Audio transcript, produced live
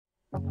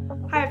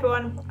Hi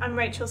everyone, I'm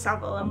Rachel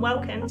Saville and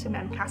welcome to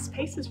MEMcast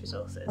PACES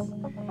resources.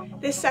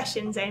 This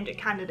session is aimed at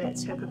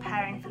candidates who are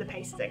preparing for the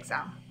PACES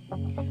exam.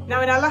 Now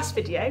in our last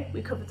video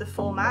we covered the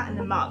format and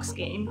the mark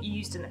scheme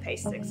used in the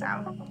PACES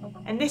exam,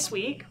 and this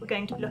week we're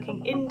going to be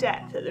looking in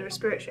depth at the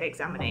respiratory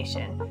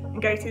examination and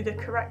go through the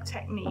correct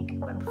technique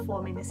when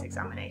performing this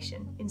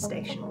examination in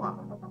Station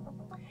 1.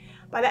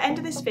 By the end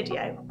of this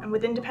video, and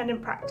with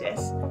independent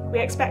practice, we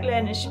expect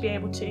learners should be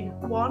able to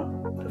 1.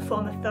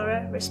 Perform a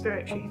thorough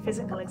respiratory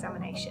physical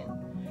examination,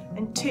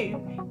 and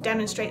 2.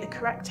 Demonstrate the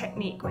correct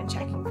technique when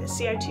checking for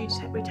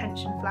CO2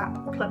 retention flap,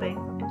 clubbing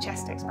and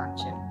chest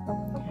expansion.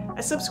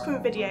 A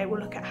subsequent video will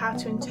look at how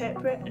to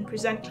interpret and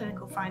present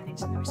clinical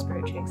findings in the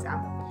respiratory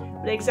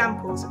exam, with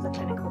examples of the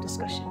clinical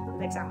discussion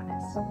with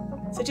examiners.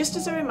 So just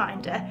as a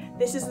reminder,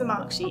 this is the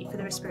mark sheet for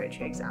the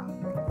respiratory exam.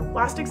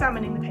 Whilst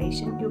examining the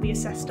patient, you'll be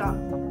assessed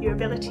on your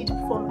ability to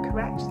perform a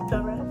correct,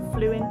 thorough,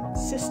 fluent,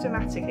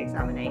 systematic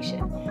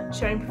examination,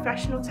 showing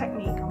professional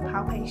technique on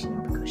palpation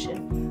and percussion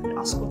and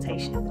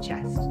auscultation of the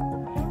chest.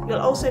 You'll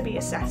also be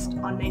assessed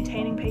on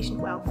maintaining patient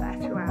welfare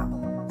throughout,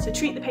 so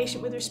treat the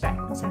patient with respect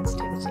and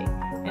sensitivity,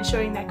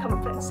 ensuring their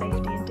comfort,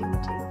 safety and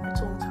dignity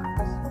at all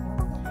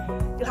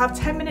times. You'll have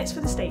 10 minutes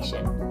for the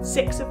station,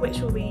 6 of which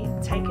will be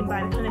taken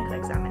by the clinical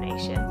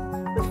examination,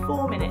 with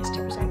 4 minutes to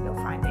present your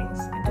findings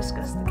and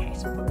discuss the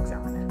case with the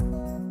examiner.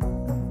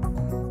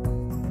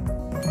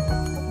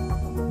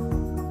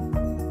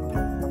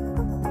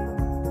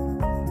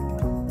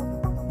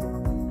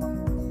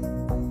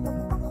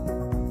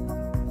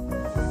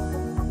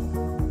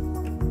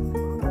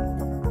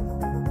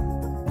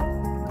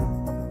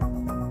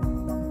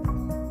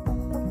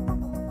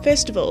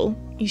 First of all,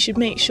 you should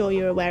make sure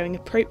you are wearing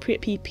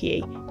appropriate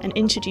PPE and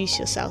introduce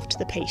yourself to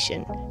the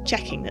patient,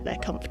 checking that they're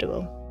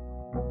comfortable.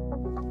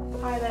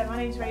 Hi there, my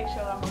name's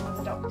Rachel, I'm one of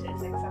the doctors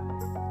examining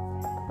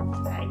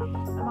today.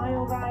 Am I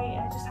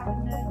alright just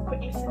having a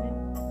quick listen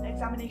and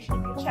examination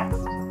of your chest?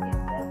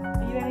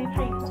 Are you in any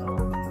pain at all?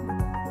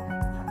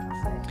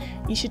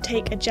 Fantastic. You should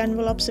take a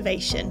general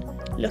observation,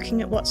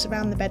 looking at what's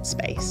around the bed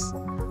space.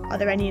 Are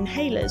there any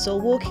inhalers or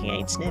walking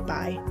aids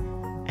nearby?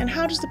 And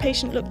how does the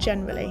patient look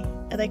generally?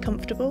 Are they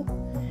comfortable?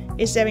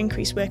 Is there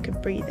increased work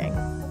of breathing?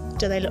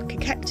 Do they look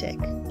cachectic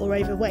or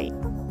overweight?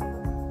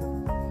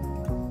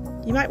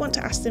 You might want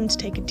to ask them to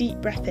take a deep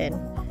breath in,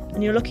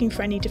 and you're looking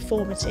for any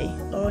deformity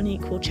or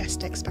unequal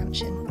chest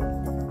expansion.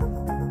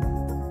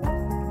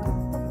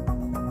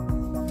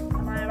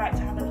 Am I alright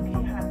to have a look at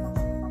your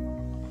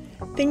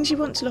hands? Things you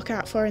want to look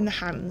out for in the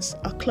hands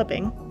are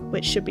clubbing,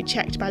 which should be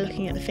checked by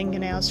looking at the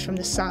fingernails from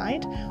the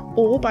side,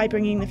 or by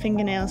bringing the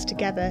fingernails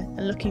together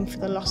and looking for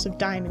the loss of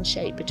diamond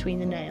shape between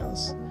the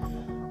nails.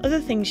 Other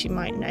things you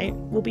might note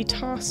will be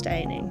tar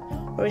staining,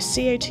 or a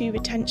CO2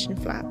 retention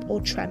flap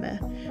or tremor,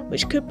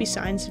 which could be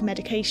signs of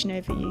medication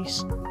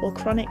overuse or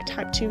chronic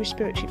type 2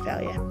 respiratory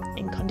failure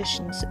in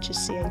conditions such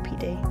as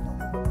COPD.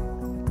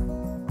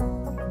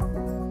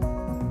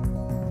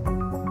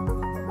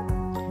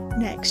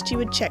 Next, you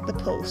would check the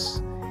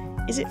pulse.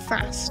 Is it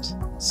fast,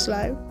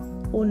 slow,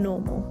 or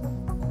normal?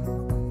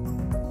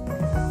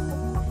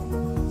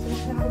 So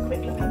just have a quick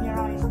look in your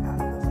eyes now,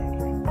 that's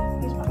okay.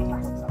 Just put your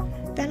glasses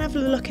on. Then have a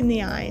look in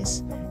the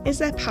eyes. Is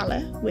there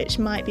pallor, which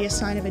might be a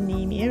sign of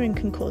anemia and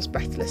can cause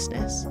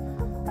breathlessness? Can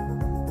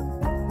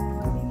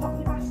you pop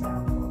your mask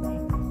down for me?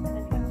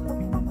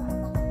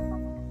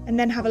 And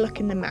then have a look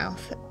in the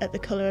mouth. And then have a look in the mouth at the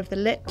colour of the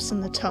lips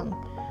and the tongue.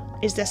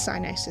 Is there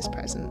cyanosis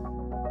present?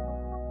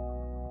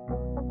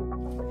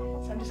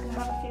 So I'm just going to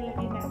have a feel of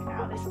your neck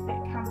now. This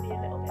bit can be a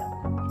little bit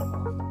uncomfortable.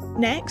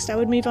 Next, I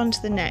would move on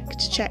to the neck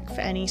to check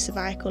for any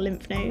cervical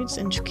lymph nodes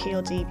and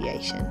tracheal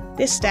deviation.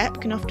 This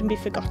step can often be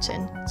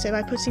forgotten, so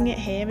by putting it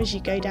here as you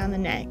go down the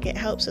neck, it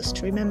helps us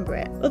to remember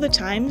it. Other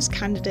times,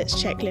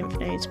 candidates check lymph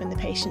nodes when the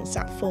patient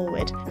sat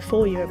forward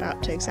before you're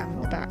about to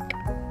examine the back.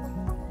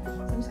 So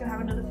I'm just going to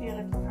have another feel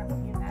of the front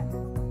of your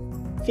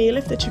neck. Feel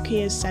if the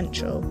trachea is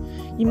central.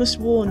 You must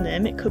warn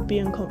them it could be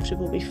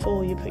uncomfortable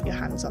before you put your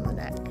hands on the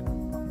neck.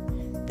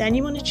 Then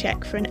you want to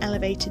check for an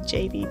elevated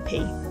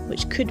JVP,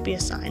 which could be a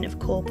sign of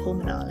cor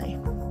pulmonale.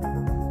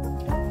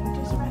 Can you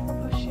just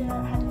push your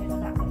head over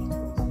that way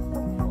towards the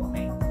floor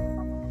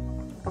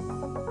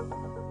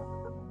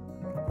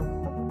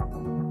for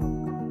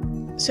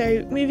me?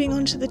 So moving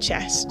on to the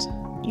chest,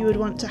 you would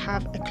want to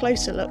have a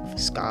closer look for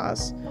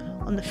scars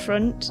on the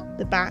front,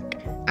 the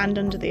back and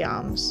under the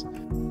arms. Are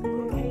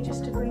you okay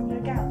just to bring your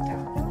gown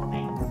down for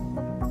me?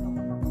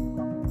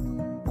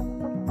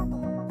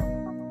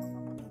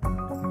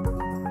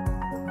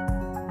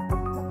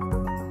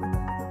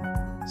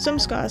 Some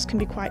scars can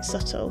be quite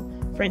subtle,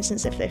 for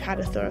instance if they've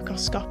had a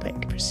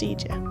thoracoscopic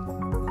procedure.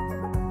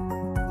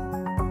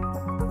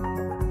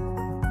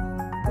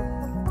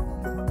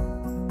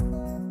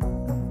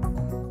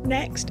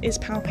 Next is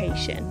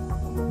palpation. So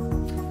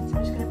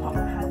I'm just going to pop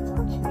my hands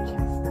onto your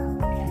chest now,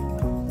 okay? You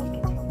can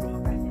take a deep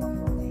breath in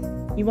for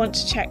me. You want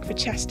to check for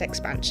chest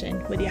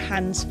expansion with your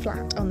hands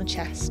flat on the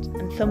chest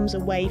and thumbs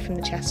away from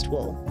the chest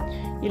wall.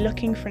 You're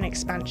looking for an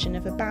expansion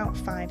of about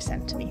 5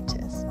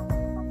 centimetres.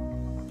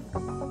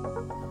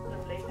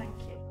 Lovely, thank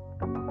you.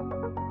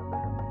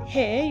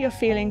 Here you're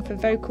feeling for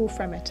vocal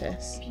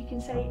fremitus. If you can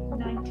say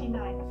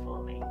 99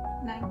 for me.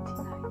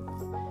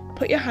 99.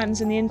 Put your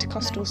hands in the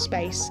intercostal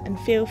space and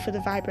feel for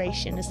the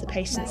vibration as the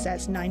patient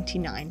says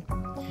 99.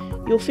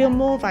 You'll feel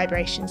more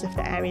vibrations if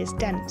the area is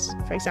dense,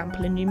 for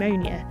example in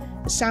pneumonia,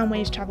 as sound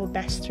waves travel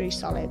best through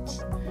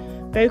solids.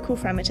 Vocal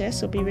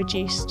fremitus will be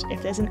reduced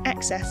if there's an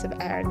excess of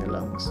air in the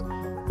lungs,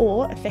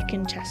 or a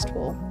thickened chest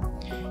wall.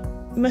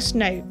 You must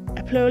note,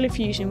 a pleural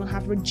effusion will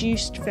have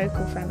reduced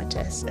vocal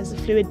fremitus as the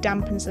fluid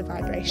dampens the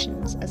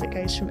vibrations as it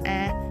goes from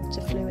air to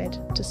fluid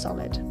to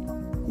solid.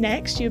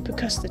 Next, you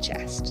percuss the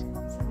chest. So I'm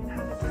going to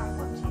have a tap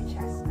onto your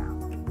chest now.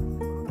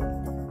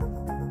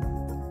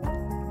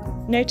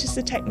 Notice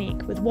the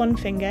technique with one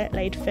finger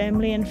laid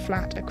firmly and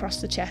flat across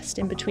the chest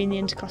in between the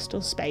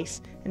intercostal space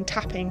and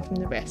tapping from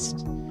the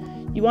wrist.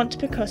 You want to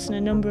percuss in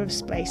a number of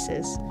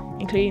places,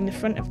 including the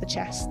front of the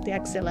chest, the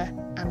axilla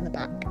and the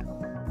back.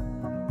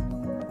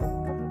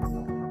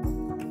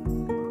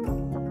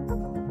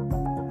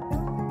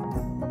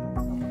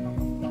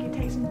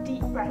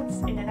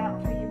 Breaths in and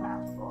out through your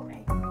mouth for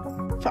me.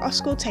 For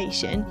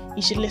auscultation,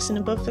 you should listen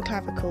above the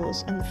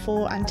clavicles and the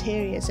 4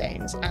 anterior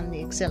zones and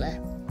the axilla.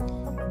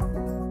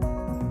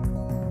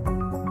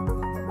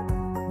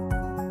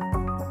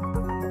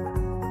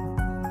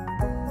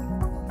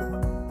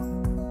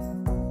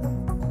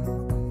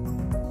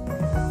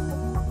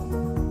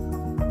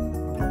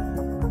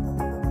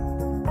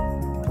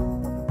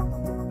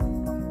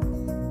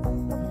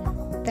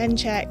 Then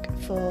check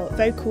for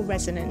vocal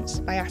resonance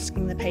by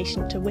asking the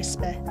patient to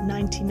whisper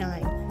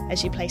 99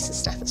 as you place the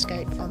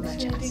stethoscope on their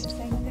chest. Do the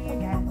same thing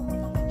again.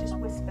 You can just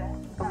whisper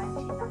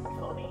 99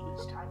 for me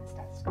each time the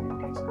stethoscope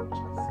goes on your chest.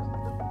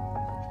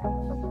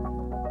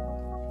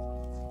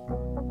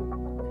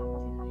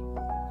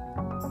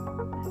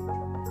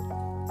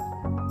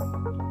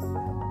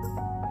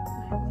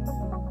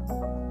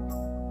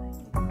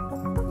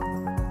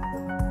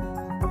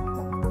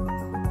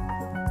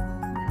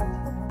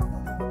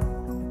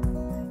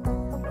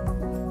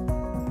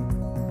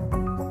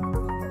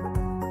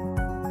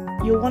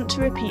 You'll want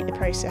to repeat the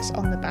process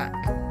on the back. I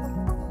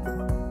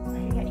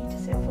can get you to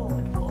sit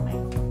forward for me.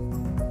 I'm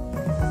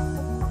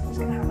just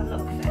going to have a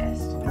look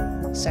first.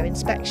 So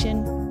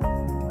inspection,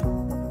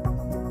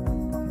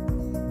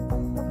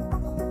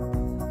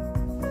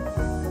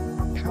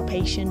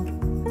 palpation,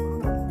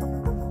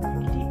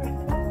 Take a deep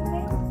breath in for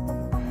me.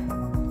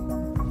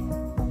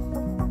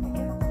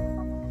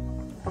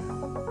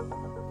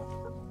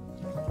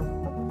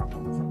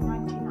 So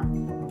 99.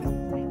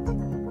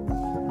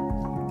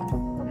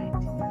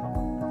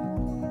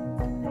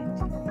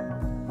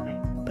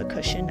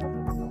 percussion,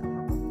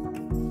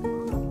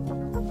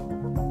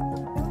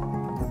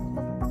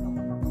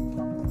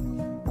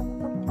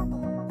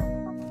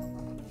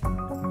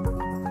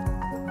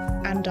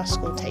 and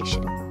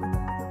auscultation.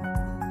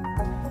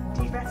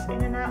 Deep breaths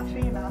in and out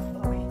through your mouth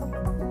for me.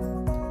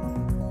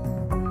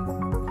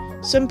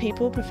 Some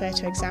people prefer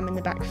to examine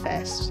the back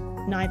first.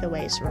 Neither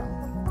way is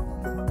wrong.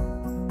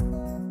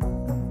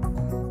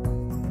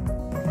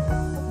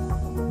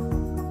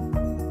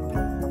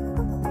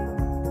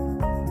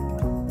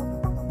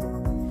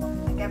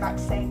 Go back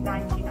to saying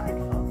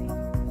 99 for me.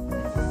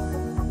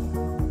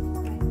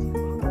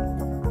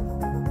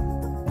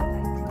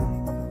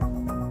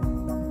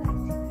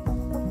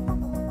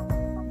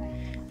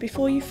 99.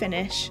 Before you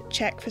finish,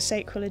 check for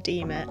sacral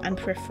edema and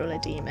peripheral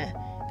edema,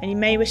 and you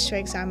may wish to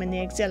examine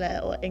the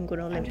axilla or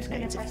inguinal lymph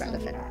nodes if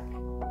relevant.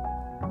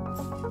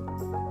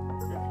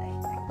 Lovely,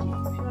 thank you. If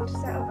you want to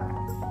settle back,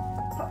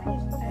 pop your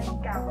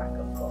gown back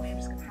up for me. I'm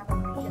just going to have a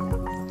look at your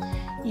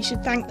legs. You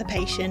should thank the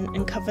patient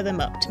and cover them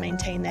up to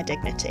maintain their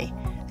dignity,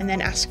 and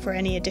then ask for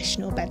any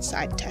additional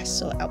bedside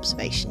tests or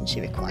observations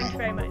you require. Thank you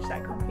very much,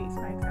 that completes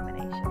my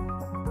examination.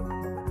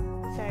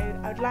 So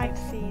I would like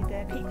to see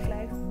the peak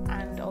flow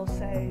and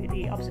also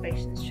the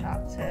observations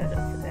chart to look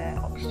for the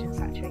oxygen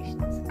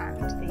saturations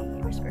and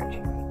the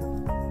respiratory rate.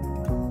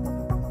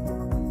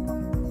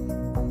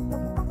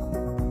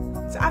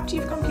 So after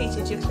you've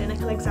completed your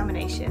clinical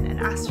examination and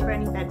asked for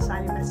any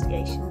bedside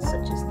investigations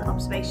such as the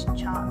observation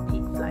chart and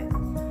peak flow,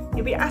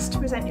 you'll be asked to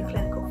present your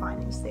clinical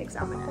findings to the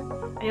examiner,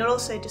 and you'll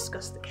also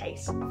discuss the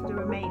case for the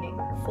remaining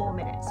 4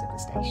 minutes of the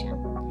station.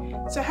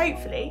 So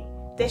hopefully,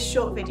 this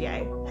short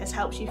video has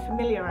helped you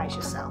familiarise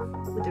yourself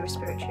with the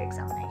respiratory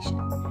examination.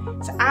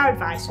 So our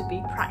advice would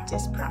be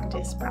practice,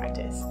 practice,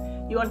 practice.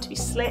 You want to be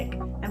slick,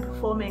 and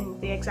performing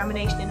the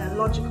examination in a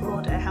logical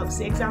order helps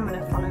the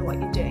examiner follow what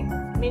you're doing.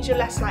 It means you're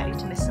less likely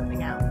to miss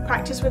something out.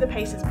 Practice with a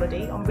PACES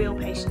buddy on real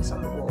patients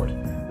on the ward,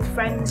 with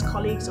friends,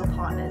 colleagues or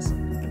partners,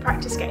 and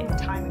practice getting the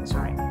timings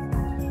right.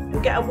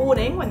 You'll get a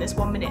warning when there's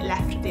 1 minute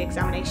left of the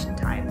examination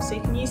time, so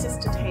you can use this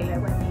to tailor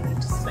whether you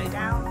need to slow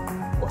down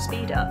or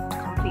speed up to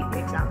complete the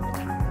exam in the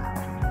time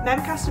allowed.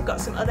 MEMcast have got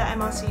some other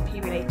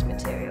MRCP related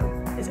material.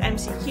 There's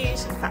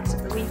MCQs and facts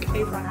of the week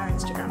over on our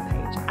Instagram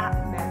page at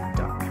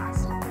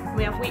mem.cast. And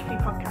we have weekly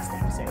podcast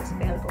episodes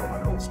available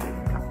on all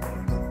streaming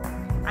platforms.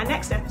 Our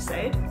next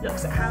episode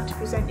looks at how to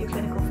present your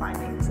clinical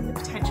findings and the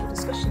potential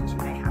discussions you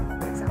may have with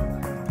the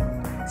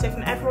examiner. So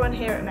from everyone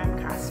here at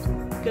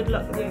MEMcast, Good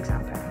luck with your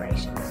exam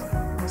preparations.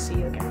 We'll see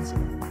you again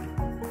soon.